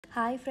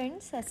Hi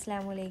friends,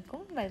 Assalamualaikum.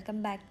 Welcome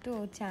back to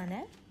our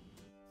channel.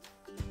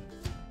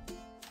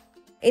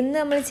 ഇന്ന്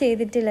നമ്മൾ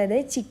ചെയ്തിട്ടുള്ളത്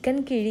ചിക്കൻ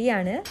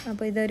കിഴിയാണ്.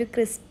 അപ്പോൾ ഇതൊരു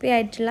ക്രിസ്പി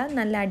ആയിട്ടുള്ള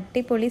നല്ല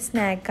അടിപൊളി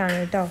സ്നാക്ക് ആണ്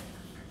ട്ടോ.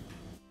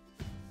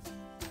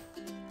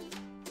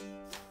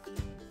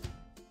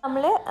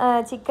 നമ്മൾ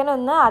ചിക്കൻ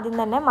ഒന്ന് ആദ്യം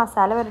തന്നെ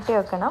മസാല പുരട്ടി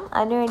വെക്കണം.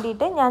 അതിനു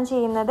വേണ്ടിയിട്ട് ഞാൻ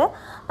ചെയ്യുന്നത്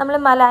നമ്മൾ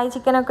മലായി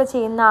ചിക്കനൊക്കെ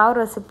ചെയ്യുന്ന ആ ഒരു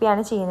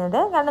റെസിപ്പിയാണ് ചെയ്യുന്നത്.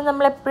 കാരണം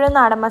നമ്മൾ എപ്പോഴും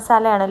നാടൻ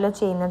മസാലയാണല്ലോ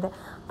ചെയ്യുന്നത്.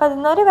 അപ്പോൾ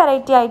അതിനൊരു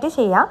വെറൈറ്റി ആയിട്ട്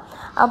ചെയ്യാം.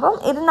 അപ്പം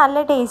ഇത് നല്ല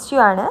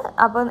ടേസ്റ്റിയാണ്.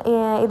 അപ്പം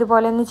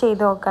ഇതുപോലെ ഒന്ന്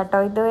ചെയ്ത് നോക്കാം കേട്ടോ.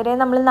 ഇതുവരെ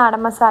നമ്മൾ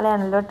നാടൻ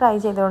മസാലയാണല്ലോ ട്രൈ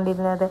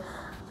ചെയ്തുകൊണ്ടിരുന്നത്.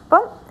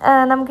 അപ്പം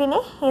നമുക്കിനി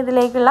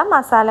ഇതിലേക്കുള്ള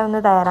മസാല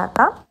ഒന്ന്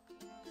തയ്യാറാക്കാം.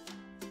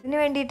 ഇതിന്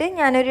വേണ്ടിയിട്ട്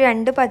ഞാനൊരു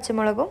 2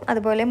 പച്ചമുളകും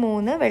അതുപോലെ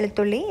 3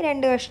 വെളുത്തുള്ളി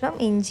 2 കഷ്ണം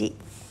ഇഞ്ചി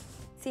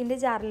മിക്സിൻ്റെ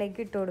ജാറിലേക്ക്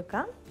ഇട്ട്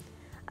കൊടുക്കാം.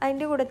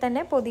 അതിൻ്റെ കൂടെ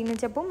തന്നെ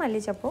പുതിനച്ചപ്പും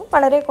മല്ലിച്ചപ്പും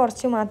വളരെ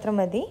കുറച്ച് മാത്രം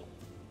മതി.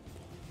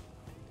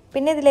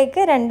 പിന്നെ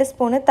ഇതിലേക്ക് 2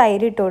 സ്പൂണ്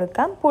തൈര് ഇട്ട്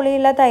കൊടുക്കാം.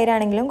 പുളിയുള്ള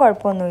തൈരാണെങ്കിലും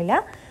കുഴപ്പമൊന്നുമില്ല.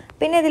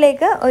 പിന്നെ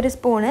ഇതിലേക്ക് 1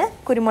 സ്പൂണ്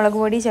കുരുമുളക്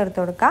പൊടി ചേർത്ത്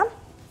കൊടുക്കാം.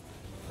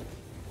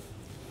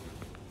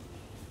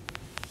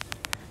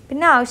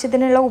 പിന്നെ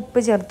ആവശ്യത്തിനുള്ള ഉപ്പ്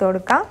ചേർത്ത്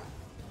കൊടുക്കാം.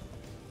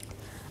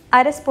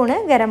 1/2 സ്പൂണ്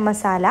ഗരം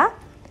മസാല,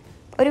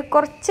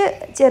 കുറച്ച്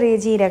ചെറിയ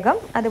ജീരകം,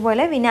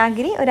 അതുപോലെ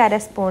വിനാഗിരി 1/2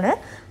 സ്പൂണ്,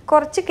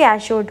 കുറച്ച്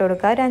കാഷ്യൂ ഇട്ട്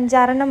കൊടുക്കുക. ഒരു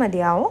 5-6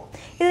 മതിയാവും.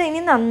 ഇത് ഇനി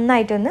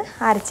നന്നായിട്ടൊന്ന്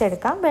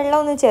അരച്ചെടുക്കാം.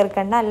 വെള്ളമൊന്നും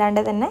ചേർക്കണ്ട,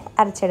 അല്ലാണ്ട് തന്നെ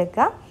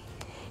അരച്ചെടുക്കുക.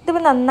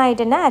 ഇതിപ്പോൾ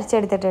നന്നായിട്ട് തന്നെ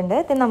അരച്ചെടുത്തിട്ടുണ്ട്.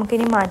 ഇത്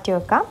നമുക്കിനി മാറ്റി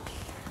വെക്കാം.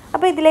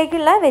 അപ്പോൾ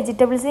ഇതിലേക്കുള്ള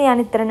വെജിറ്റബിൾസ് ഞാൻ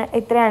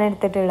ഇത്രയാണ്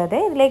എടുത്തിട്ടുള്ളത്.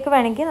 ഇതിലേക്ക്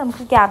വേണമെങ്കിൽ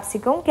നമുക്ക്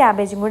ക്യാപ്സിക്കവും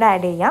ക്യാബേജും കൂടെ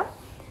ആഡ് ചെയ്യാം.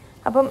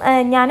 അപ്പം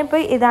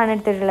ഞാനിപ്പോൾ ഇതാണ്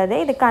എടുത്തിട്ടുള്ളത്.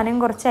 ഇത് കനം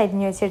കുറച്ച്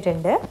അരിഞ്ഞു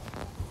വെച്ചിട്ടുണ്ട്.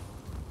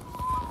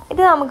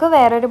 ഇത് നമുക്ക്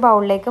വേറൊരു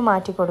ബൗളിലേക്ക്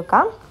മാറ്റി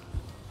കൊടുക്കാം.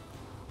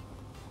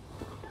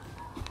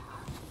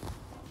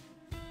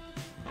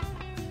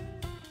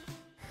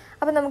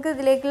 അപ്പോൾ നമുക്ക്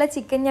ഇതിലേക്കുള്ള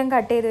ചിക്കൻ ഞാൻ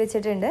കട്ട് ചെയ്ത്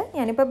വെച്ചിട്ടുണ്ട്.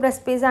 ഞാനിപ്പോൾ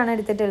ബ്രസ്റ്റ് പീസാണ്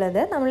എടുത്തിട്ടുള്ളത്.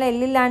 നമ്മൾ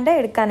എല്ലില്ലാണ്ട്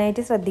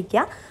എടുക്കാനായിട്ട്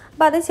ശ്രദ്ധിക്കുക.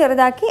 അപ്പോൾ അത്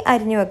ചെറുതാക്കി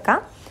അരിഞ്ഞു വെക്കാം.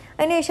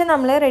 അതിനുശേഷം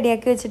നമ്മൾ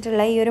റെഡിയാക്കി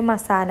വെച്ചിട്ടുള്ള ഈ ഒരു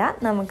മസാല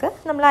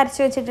നമ്മൾ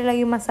അരച്ച് വെച്ചിട്ടുള്ള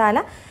ഈ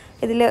മസാല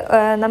ഇതിൽ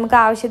നമുക്ക്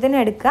ആവശ്യത്തിന്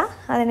എടുക്കുക.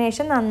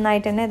 അതിനുശേഷം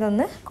നന്നായിട്ട് തന്നെ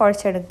ഇതൊന്ന്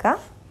കുഴച്ചെടുക്കുക.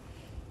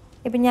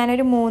 ഇപ്പം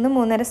ഞാനൊരു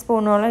 3-3.5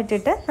 സ്പൂണോളം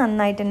ഇട്ടിട്ട്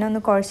നന്നായിട്ട് തന്നെ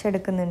ഒന്ന്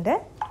കുഴച്ചെടുക്കുന്നുണ്ട്.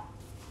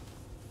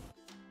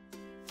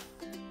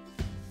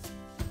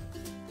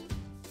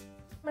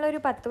 നമ്മളൊരു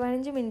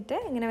 10-15 മിനിറ്റ്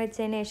ഇങ്ങനെ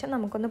വെച്ചതിന് ശേഷം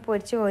നമുക്കൊന്ന്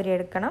പൊരിച്ച്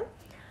കോരിയെടുക്കണം.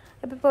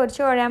 ഇപ്പോൾ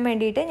പൊരിച്ച് കോരാൻ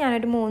വേണ്ടിയിട്ട്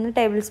ഞാനൊരു 3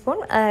 ടേബിൾ സ്പൂൺ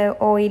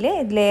ഓയിൽ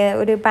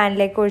ഒരു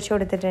പാനിലേക്ക് ഒഴിച്ച്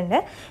കൊടുത്തിട്ടുണ്ട്.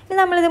 ഇനി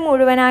നമ്മളിത്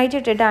മുഴുവനായിട്ട്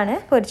ഇട്ടിട്ടാണ്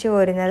പൊരിച്ച്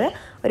കോരുന്നത്.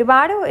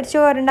 ഒരുപാട് പൊരിച്ച്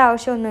കോരേണ്ട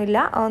ആവശ്യമൊന്നുമില്ല.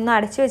 ഒന്ന്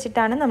അടച്ചു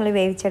വെച്ചിട്ടാണ് നമ്മൾ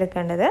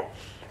വേവിച്ചെടുക്കേണ്ടത്.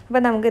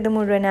 അപ്പോൾ നമുക്കിത്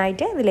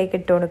മുഴുവനായിട്ട് ഇതിലേക്ക്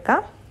ഇട്ട്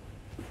കൊടുക്കാം.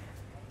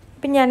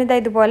 ഇപ്പം ഞാനിത്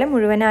ഇതുപോലെ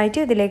മുഴുവനായിട്ട്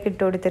ഇതിലേക്ക്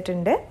ഇട്ട്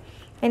കൊടുത്തിട്ടുണ്ട്.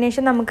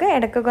 അതിനുശേഷം നമുക്ക്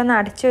ഇടയ്ക്കൊക്കെ ഒന്ന്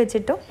അടച്ചു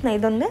വെച്ചിട്ടും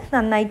ഇതൊന്ന്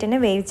നന്നായിട്ട് തന്നെ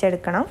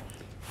വേവിച്ചെടുക്കണം.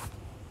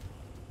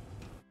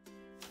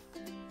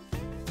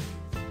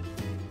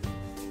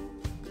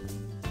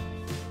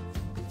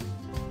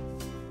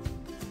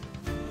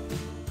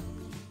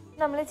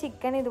 നമ്മൾ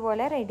ചിക്കൻ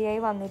ഇതുപോലെ റെഡിയായി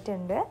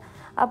വന്നിട്ടുണ്ട്.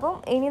 അപ്പം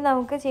ഇനി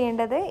നമുക്ക്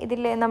ചെയ്യേണ്ടത്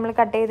ഇതിൽ നമ്മൾ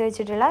കട്ട് ചെയ്ത്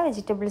വെച്ചിട്ടുള്ള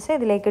വെജിറ്റബിൾസ്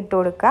ഇതിലേക്ക് ഇട്ട്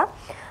കൊടുക്കുക.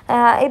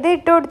 ഇത്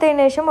ഇട്ട്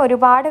കൊടുത്തതിന് ശേഷം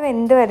ഒരുപാട്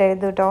വെന്ത്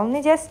വരരുത് കേട്ടോ.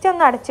 ഒന്ന് ജസ്റ്റ്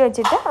ഒന്ന് അടച്ചു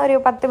വെച്ചിട്ട് ഒരു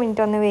 10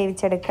 മിനിറ്റ് ഒന്ന്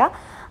വേവിച്ചെടുക്കുക.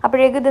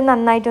 അപ്പോഴേക്കും ഇത്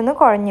നന്നായിട്ടൊന്ന്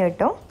കുഴഞ്ഞു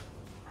കിട്ടും.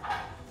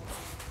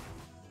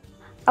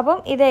 അപ്പം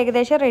ഇത്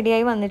ഏകദേശം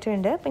റെഡിയായി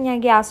വന്നിട്ടുണ്ട്. അപ്പം ഞാൻ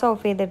ഗ്യാസ്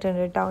ഓഫ്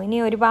ചെയ്തിട്ടുണ്ട് കേട്ടോ. ഇനി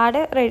ഒരുപാട്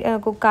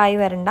കുക്കായി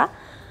വരണ്ട.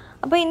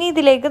 അപ്പോൾ ഇനി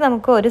ഇതിലേക്ക്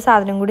നമുക്ക് ഒരു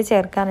സാധനം കൂടി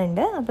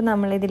ചേർക്കാനുണ്ട്. അപ്പോൾ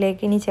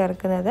നമ്മളിതിലേക്ക് ഇനി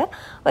ചേർക്കുന്നത്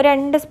ഒരു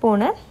 2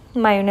 സ്പൂണ്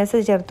മയോണൈസ്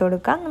ചേർത്ത്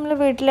കൊടുക്കാം. നമ്മൾ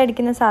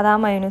വീട്ടിലടിക്കുന്ന സാധാ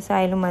മയോണൈസ്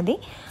ആയാലും മതി.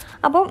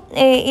 അപ്പം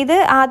ഇത്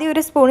ആദ്യം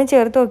 1 സ്പൂണ്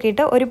ചേർത്ത്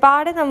നോക്കിയിട്ട്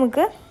ഒരുപാട്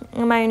നമുക്ക്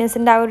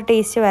മയോണൈസിൻ്റെ ആ ഒരു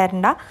ടേസ്റ്റ്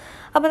വരണ്ട.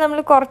 അപ്പോൾ നമ്മൾ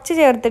കുറച്ച്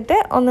ചേർത്തിട്ട്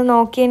ഒന്ന്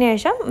നോക്കിയതിന്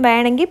ശേഷം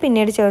വേണമെങ്കിൽ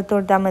പിന്നീട് ചേർത്ത്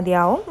കൊടുത്താൽ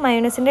മതിയാവും.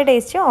 മയോണൈസിൻ്റെ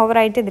ടേസ്റ്റ്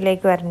ഓവറായിട്ട്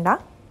ഇതിലേക്ക് വരണ്ട.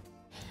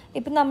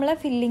 ഇപ്പം നമ്മളെ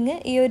ഫില്ലിങ്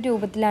ഈ ഒരു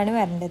രൂപത്തിലാണ്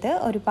വരേണ്ടത്.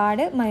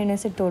 ഒരുപാട്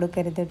മയോണൈസ് ഇട്ട്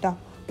കൊടുക്കരുത് കേട്ടോ.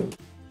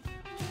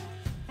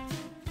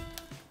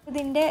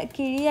 ഇതിൻ്റെ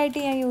കിഴിയായിട്ട്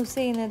ഞാൻ യൂസ്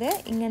ചെയ്യുന്നത്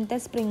ഇങ്ങനത്തെ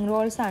സ്പ്രിംഗ്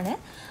റോൾസ് ആണ്.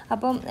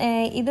 അപ്പം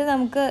ഇത്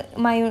നമുക്ക്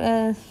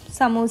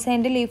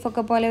സമൂസേൻ്റെ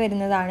ലീഫൊക്കെ പോലെ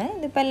വരുന്നതാണ്.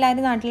 ഇതിപ്പോൾ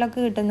എല്ലാവരും നാട്ടിലൊക്കെ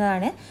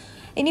കിട്ടുന്നതാണ്.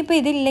 ഇനിയിപ്പോൾ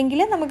ഇതില്ലെങ്കിൽ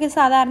നമുക്ക്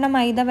സാധാരണ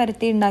മൈദ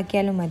പരത്തി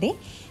ഉണ്ടാക്കിയാലും മതി.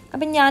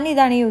 അപ്പം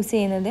ഞാനിതാണ് യൂസ്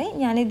ചെയ്യുന്നത്.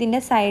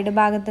 ഞാനിതിൻ്റെ സൈഡ്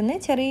ഭാഗത്തുനിന്ന്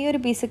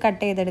ചെറിയൊരു പീസ്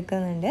കട്ട്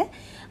ചെയ്തെടുക്കുന്നുണ്ട്.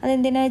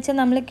 അതെന്തിനാണെന്ന് വെച്ചാൽ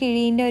നമ്മൾ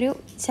കിഴീൻ്റെ ഒരു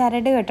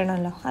ചരട്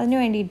കെട്ടണമല്ലോ, അതിന്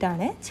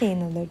വേണ്ടിയിട്ടാണ്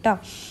ചെയ്യുന്നത് കേട്ടോ.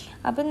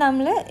 അപ്പം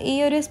നമ്മൾ ഈ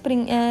ഒരു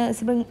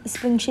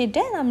സ്പ്രിംഗ്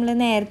ഷീറ്റ് നമ്മൾ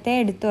നേരത്തെ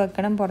എടുത്തു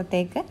വെക്കണം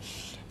പുറത്തേക്ക്.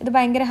 ഇത്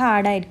ഭയങ്കര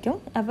ഹാർഡായിരിക്കും.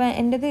 അപ്പോൾ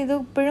എൻ്റെത് ഇത്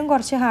ഇപ്പോഴും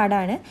കുറച്ച്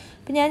ഹാർഡാണ്.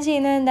 അപ്പോൾ ഞാൻ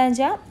ചെയ്യുന്നത്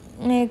എന്താണെന്ന്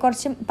വെച്ചാൽ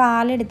കുറച്ച്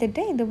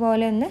പാലെടുത്തിട്ട്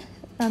ഇതുപോലെ ഒന്ന്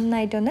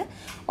നന്നായിട്ടൊന്ന്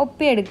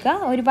ഒപ്പിയെടുക്കുക.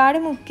 ഒരുപാട്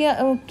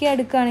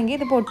മുക്കിയെടുക്കുകയാണെങ്കിൽ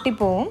ഇത്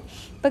പൊട്ടിപ്പോവും.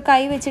 ഇപ്പോൾ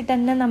കൈ വെച്ചിട്ട്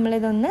തന്നെ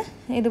നമ്മളിതൊന്ന്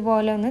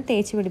ഇതുപോലെ ഒന്ന്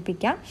തേച്ച്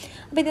പിടിപ്പിക്കാം.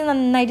 അപ്പോൾ ഇത്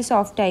നന്നായിട്ട്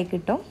സോഫ്റ്റായി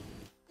കിട്ടും.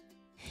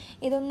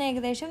 ഇതൊന്ന്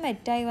ഏകദേശം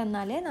വെറ്റായി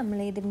വന്നാൽ നമ്മൾ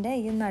ഇതിൻ്റെ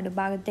ഈ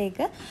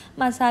നടുഭാഗത്തേക്ക്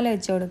മസാല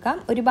വെച്ച് കൊടുക്കാം.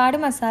 ഒരുപാട്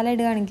മസാല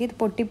ഇടുകയാണെങ്കിൽ ഇത്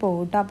പൊട്ടിപ്പോകും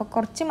കേട്ടോ. അപ്പോൾ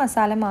കുറച്ച്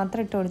മസാല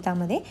മാത്രം ഇട്ട് കൊടുത്താൽ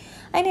മതി.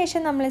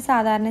 അതിനുശേഷം നമ്മൾ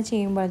സാധാരണ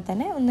ചെയ്യുമ്പോൾ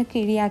തന്നെ ഒന്ന്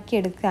കിഴിയാക്കി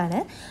എടുക്കുകയാണ്.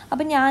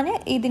 അപ്പോൾ ഞാൻ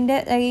ഇതിൻ്റെ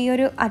ഈ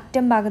ഒരു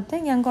അറ്റം ഭാഗത്ത്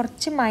ഞാൻ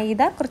കുറച്ച്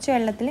മൈദ കുറച്ച്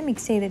വെള്ളത്തിൽ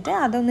മിക്സ് ചെയ്തിട്ട്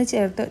അതൊന്ന്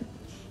ചേർത്ത്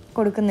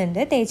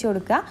കൊടുക്കുന്നുണ്ട്, തേച്ച്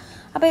കൊടുക്കുക.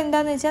 അപ്പോൾ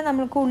എന്താണെന്ന് വെച്ചാൽ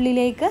നമ്മൾക്ക്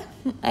ഉള്ളിലേക്ക്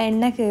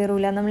എണ്ണ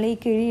കയറില്ല. നമ്മൾ ഈ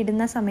കിഴി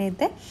ഇടുന്ന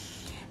സമയത്ത്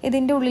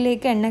ഇതിൻ്റെ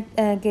ഉള്ളിലേക്ക് എണ്ണ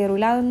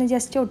കയറില്ല, അതൊന്ന്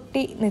ജസ്റ്റ്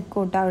ഒട്ടി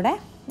നിൽക്കും കേട്ടോ അവിടെ.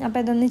 അപ്പോൾ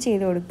ഇതൊന്ന്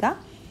ചെയ്ത് കൊടുക്കുക.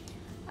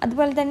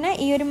 അതുപോലെ തന്നെ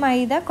ഈ ഒരു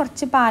മൈദ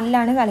കുറച്ച്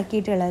പാലിലാണ്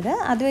കലക്കിയിട്ടുള്ളത്.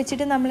 അത്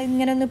വെച്ചിട്ട് നമ്മൾ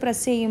ഇങ്ങനെ ഒന്ന്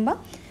പ്രസ് ചെയ്യുമ്പോൾ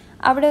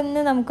അവിടെ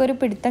ഒന്ന് നമുക്കൊരു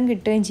പിടുത്തം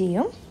കിട്ടുകയും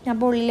ചെയ്യും.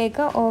 അപ്പോൾ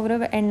ഉള്ളിലേക്ക് ഓവർ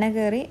എണ്ണ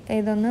കയറി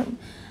ഇതൊന്നും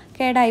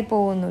കേടായി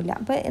പോകുന്നില്ല.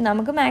 അപ്പോൾ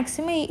നമുക്ക്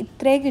മാക്സിമം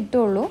ഇത്രേ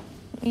കിട്ടുള്ളൂ.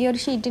 ഈ ഒരു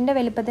ഷീറ്റിൻ്റെ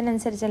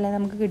വലിപ്പത്തിനനുസരിച്ചല്ലേ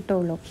നമുക്ക്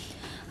കിട്ടുള്ളൂ.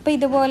 അപ്പോൾ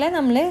ഇതുപോലെ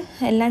നമ്മൾ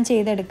എല്ലാം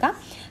ചെയ്തെടുക്കാം.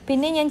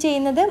 പിന്നെ ഞാൻ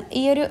ചെയ്യുന്നത്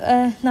ഈ ഒരു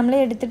നമ്മൾ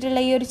എടുത്തിട്ടുള്ള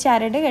ഈ ഒരു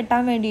ചരട്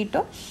കെട്ടാൻ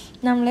വേണ്ടിയിട്ടും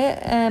നമ്മൾ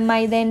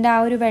മൈദേൻ്റെ ആ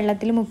ഒരു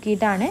വെള്ളത്തിൽ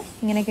മുക്കിയിട്ടാണ്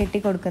ഇങ്ങനെ കെട്ടി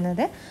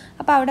കൊടുക്കുന്നത്.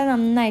 അപ്പോൾ അവിടെ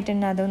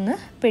നന്നായിട്ടുണ്ട് അതൊന്ന്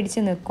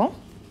പിടിച്ച് നിൽക്കും.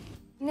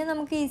 പിന്നെ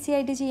നമുക്ക് ഈസി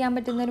ആയിട്ട് ചെയ്യാൻ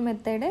പറ്റുന്നൊരു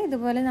മെത്തേഡ്,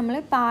 ഇതുപോലെ നമ്മൾ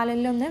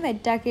പാലിലൊന്ന്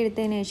വെറ്റാക്കി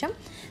എടുത്തതിന് ശേഷം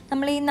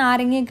നമ്മൾ ഈ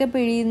നാരങ്ങയൊക്കെ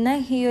പിഴിയുന്ന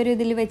ഈ ഒരു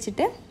ഇതിൽ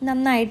വെച്ചിട്ട്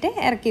നന്നായിട്ട്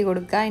ഇറക്കി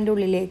കൊടുക്കുക അതിൻ്റെ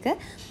ഉള്ളിലേക്ക്.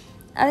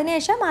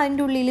 അതിനുശേഷം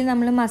അതിൻ്റെ ഉള്ളിൽ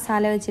നമ്മൾ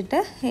മസാല വെച്ചിട്ട്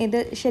ഇത്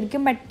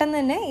ശരിക്കും പെട്ടെന്ന്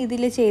തന്നെ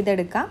ഇതിൽ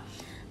ചെയ്തെടുക്കാം.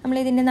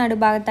 നമ്മളിതിൻ്റെ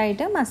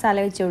നടുഭാഗത്തായിട്ട് മസാല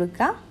വെച്ച്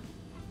കൊടുക്കുക.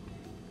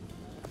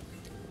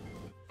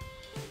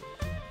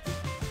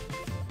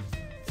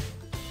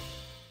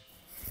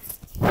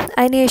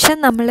 അതിനുശേഷം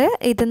നമ്മൾ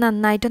ഇത്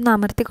നന്നായിട്ടൊന്ന്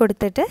അമർത്തി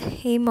കൊടുത്തിട്ട്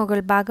ഈ മുകൾ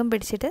ഭാഗം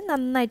പിടിച്ചിട്ട്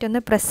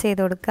നന്നായിട്ടൊന്ന് പ്രസ്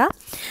ചെയ്ത് കൊടുക്കുക.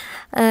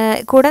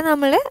 കൂടെ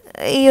നമ്മൾ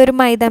ഈ ഒരു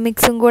മൈദ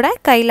മിക്സും കൂടെ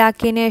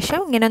കയ്യിലാക്കിയതിന്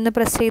ശേഷം ഇങ്ങനെ ഒന്ന്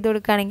പ്രസ് ചെയ്ത്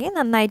കൊടുക്കുകയാണെങ്കിൽ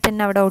നന്നായിട്ട്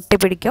തന്നെ അവിടെ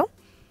ഒട്ടിപ്പിടിക്കും.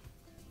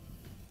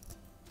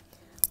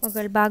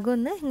 മുകൾ ഭാഗം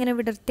ഒന്ന് ഇങ്ങനെ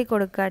വിടർത്തി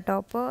കൊടുക്കുക കേട്ടോ.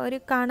 അപ്പോൾ ഒരു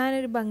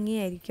കാണാനൊരു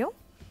ഭംഗിയായിരിക്കും.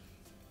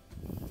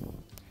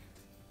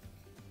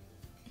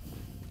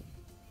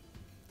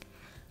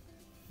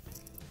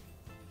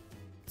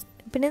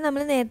 പിന്നെ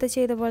നമ്മൾ നേരത്തെ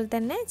ചെയ്ത പോലെ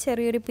തന്നെ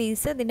ചെറിയൊരു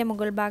പീസ് ഇതിൻ്റെ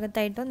മുകൾ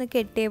ഭാഗത്തായിട്ട് ഒന്ന്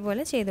കെട്ടിയ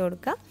പോലെ ചെയ്ത്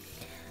കൊടുക്കുക.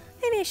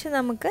 അതിനുശേഷം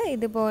നമുക്ക്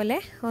ഇതുപോലെ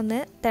ഒന്ന്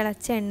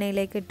തിളച്ച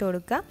എണ്ണയിലേക്ക് ഇട്ട്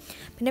കൊടുക്കുക.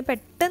 പിന്നെ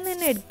പെട്ടെന്ന്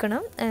തന്നെ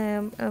എടുക്കണം.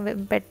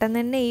 പെട്ടെന്ന്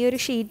തന്നെ ഈ ഒരു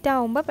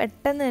ഷീറ്റാവുമ്പോൾ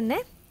പെട്ടെന്ന് തന്നെ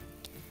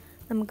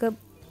നമുക്ക്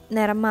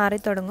നിറം മാറി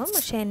തുടങ്ങും.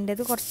 പക്ഷേ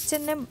എൻ്റേത് കുറച്ച്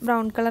തന്നെ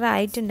ബ്രൗൺ കളർ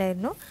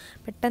ആയിട്ടുണ്ടായിരുന്നു.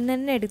 പെട്ടെന്ന്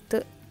തന്നെ എടുത്ത്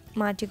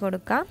മാറ്റി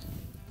കൊടുക്കാം.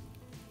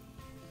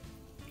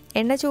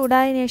 എണ്ണ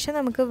ചൂടായതിനു ശേഷം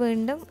നമുക്ക്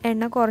വീണ്ടും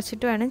എണ്ണ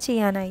കുറച്ചിട്ട് വേണം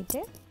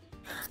ചെയ്യാനായിട്ട്.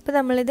 അപ്പോൾ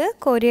നമ്മളിത്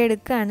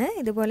കോരിയെടുക്കുകയാണ്.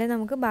 ഇതുപോലെ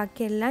നമുക്ക്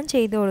ബാക്കിയെല്ലാം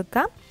ചെയ്ത്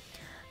കൊടുക്കാം.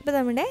 അപ്പോൾ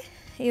നമ്മുടെ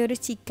ഈ ഒരു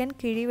ചിക്കൻ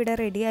കിഴി ഇവിടെ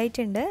റെഡി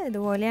ആയിട്ടുണ്ട്.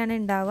 ഇതുപോലെയാണ്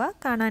ഉണ്ടാവുക.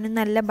 കാണാനും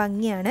നല്ല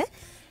ഭംഗിയാണ്.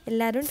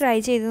 എല്ലാവരും ട്രൈ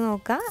ചെയ്ത്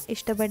നോക്കുക.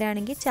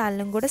 ഇഷ്ടപ്പെടുകയാണെങ്കിൽ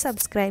ചാനലും കൂടെ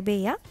സബ്സ്ക്രൈബ്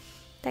ചെയ്യുക.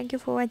 Thank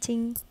you for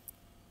watching.